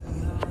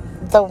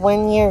The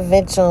 1-Year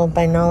Vigil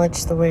by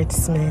Knowledge the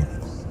Wordsmith.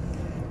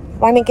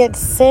 Want to get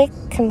sick?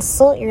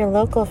 Consult your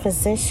local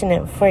physician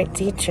at Fort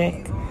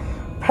Detrick.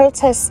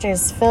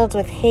 Protesters filled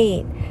with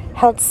hate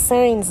held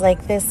signs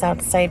like this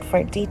outside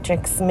Fort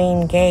Detrick's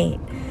main gate.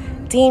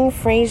 Dean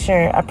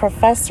Fraser, a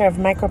professor of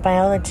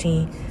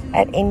microbiology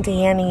at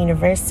Indiana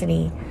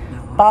University,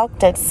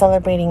 balked at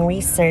celebrating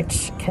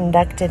research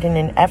conducted in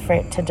an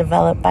effort to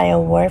develop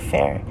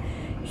biowarfare.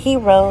 He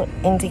wrote,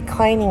 in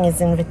declining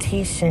his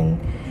invitation,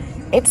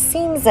 "It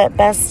seems at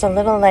best a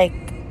little like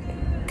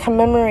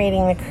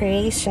commemorating the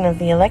creation of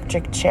the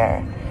electric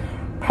chair."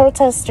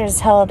 Protesters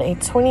held a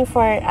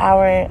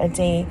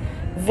 24-hour-a-day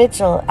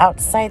vigil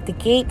outside the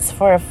gates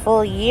for a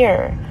full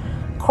year.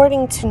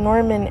 According to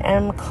Norman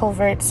M.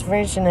 Culvert's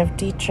version of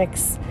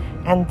Detrick's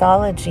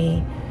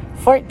anthology,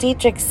 Fort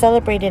Detrick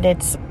celebrated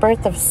its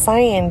birth of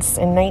science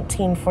in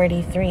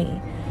 1943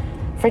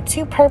 for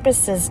two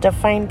purposes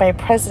defined by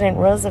President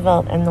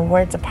Roosevelt and the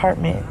War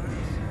Department.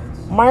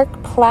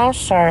 Mark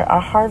Plashar, a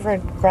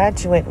Harvard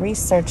graduate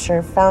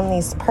researcher, found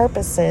these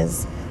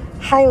purposes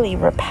highly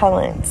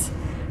repellent: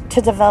 to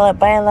develop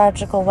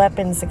biological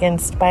weapons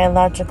against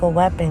biological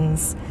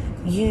weapons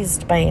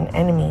used by an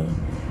enemy.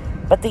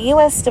 But the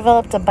U.S.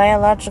 developed a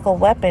biological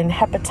weapon,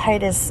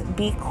 hepatitis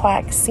B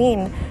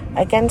vaccine,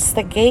 against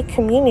the gay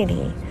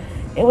community.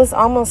 It was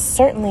almost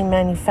certainly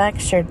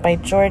manufactured by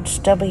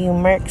George W.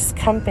 Merck's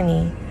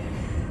company.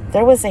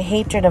 There was a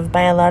hatred of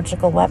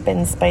biological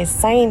weapons by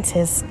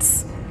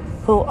scientists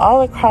who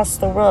all across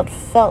the world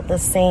felt the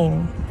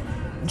same.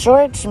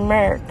 George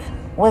Merck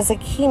was a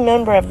key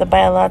member of the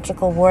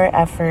biological war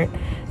effort,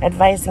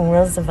 advising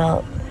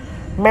Roosevelt.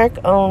 Merck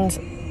owned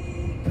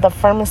the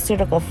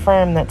pharmaceutical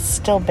firm that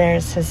still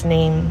bears his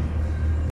name.